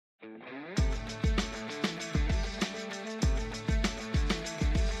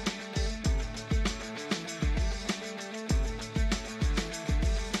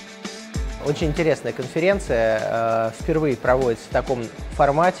Очень интересная конференция, впервые проводится в таком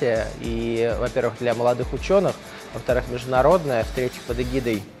формате, и, во-первых, для молодых ученых, во-вторых, международная, в-третьих, под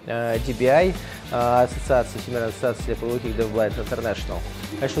эгидой DBI, Ассоциации, Всемирной ассоциации слепоглухих Deafblind International.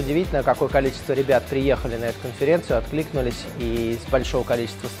 Конечно, удивительно, какое количество ребят приехали на эту конференцию, откликнулись из большого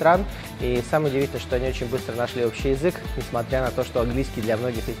количества стран, и самое удивительное, что они очень быстро нашли общий язык, несмотря на то, что английский для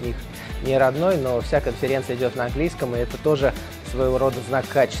многих из них не родной, но вся конференция идет на английском, и это тоже своего рода знак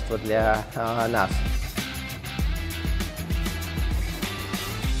качества для нас.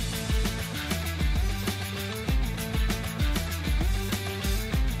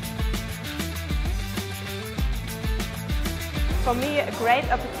 For me, a great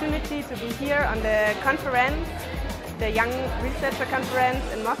opportunity to be here on the conference, the Young Researcher Conference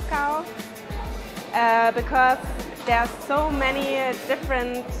in Moscow, because there are so many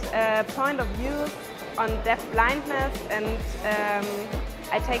different point of views on deaf blindness, and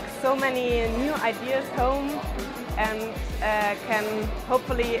I take so many new ideas home and can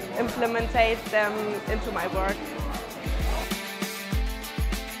hopefully implement them into my work.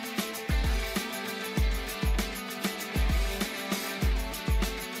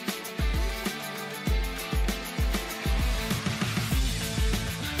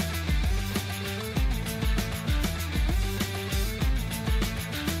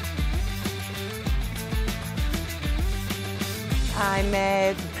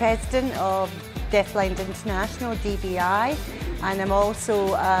 I'm president of Deafblind International, DBI, and I'm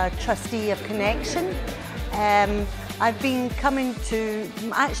also a trustee of Connection. I've been coming to,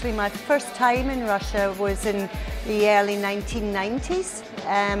 actually my first time in Russia was in the early 1990s.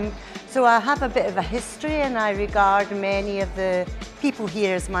 So I have a bit of a history, and I regard many of the people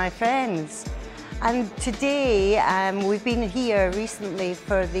here as my friends. And today we've been here recently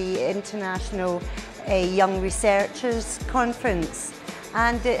for the International Young Researchers Conference,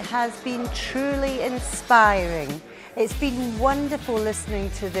 and it has been truly inspiring. It's been wonderful listening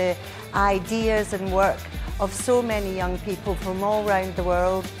to the ideas and work of so many young people from all around the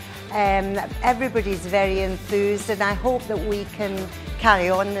world. Everybody's very enthused, and I hope that we can carry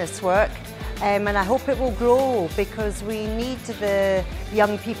on this work, and I hope it will grow, because we need the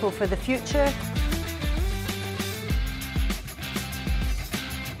young people for the future.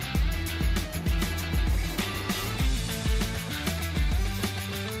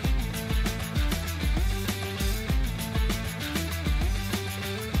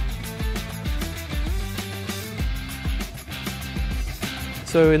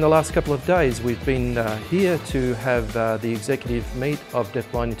 So in the last couple of days we've been here to have the executive meet of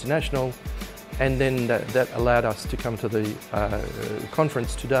Deafblind International, and then that allowed us to come to the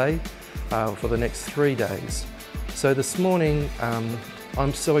conference today for the next 3 days. So this morning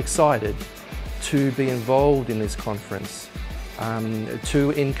I'm so excited to be involved in this conference,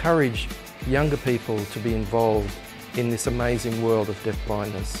 to encourage younger people to be involved in this amazing world of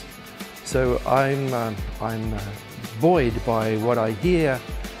deafblindness. So I'm buoyed by what I hear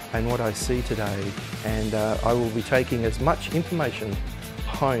and what I see today, and I will be taking as much information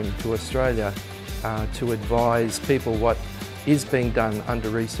home to Australia to advise people what is being done under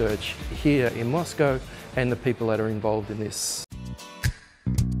research here in Moscow and the people that are involved in this.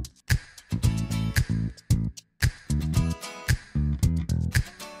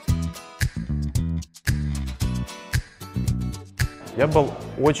 Я был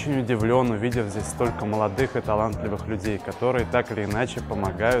очень удивлен, увидев здесь столько молодых и талантливых людей, которые так или иначе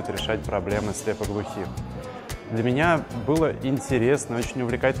помогают решать проблемы слепоглухих. Для меня было интересно, очень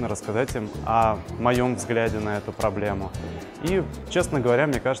увлекательно рассказать им о моем взгляде на эту проблему. И, честно говоря,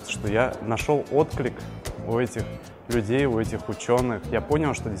 мне кажется, что я нашел отклик у этих людей, у этих ученых. Я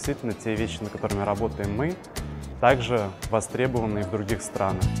понял, что действительно те вещи, над которыми работаем мы, также востребованы и в других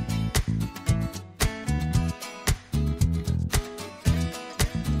странах.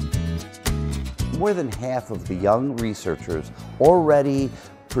 More than half of the young researchers already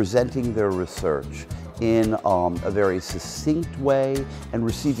presenting their research in a very succinct way and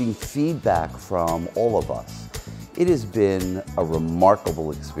receiving feedback from all of us. It has been a remarkable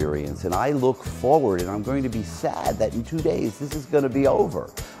experience, and I look forward, and I'm going to be sad that in 2 days this is going to be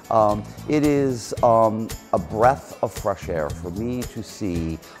over. It is a breath of fresh air for me to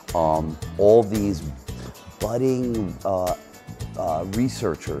see all these budding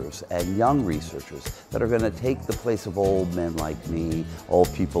researchers and young researchers that are going to take the place of old men like me,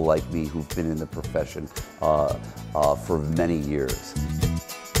 old people like me who've been in the profession for many years.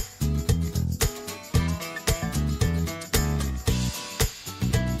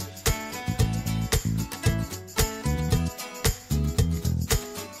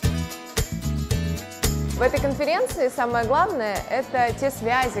 В этой конференции самое главное – это те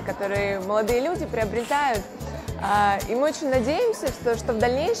связи, которые молодые люди приобретают. И мы очень надеемся, что в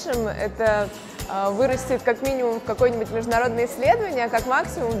дальнейшем это вырастет как минимум в какое-нибудь международное исследование, а как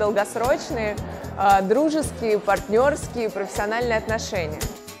максимум долгосрочные, дружеские, партнерские, профессиональные отношения.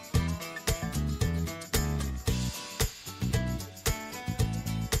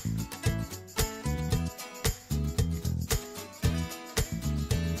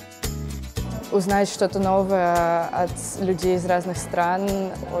 Узнать что-то новое от людей из разных стран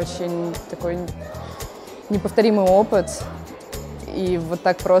 – очень такой неповторимый опыт. И вот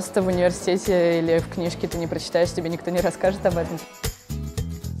так просто в университете или в книжке ты не прочитаешь, тебе никто не расскажет об этом.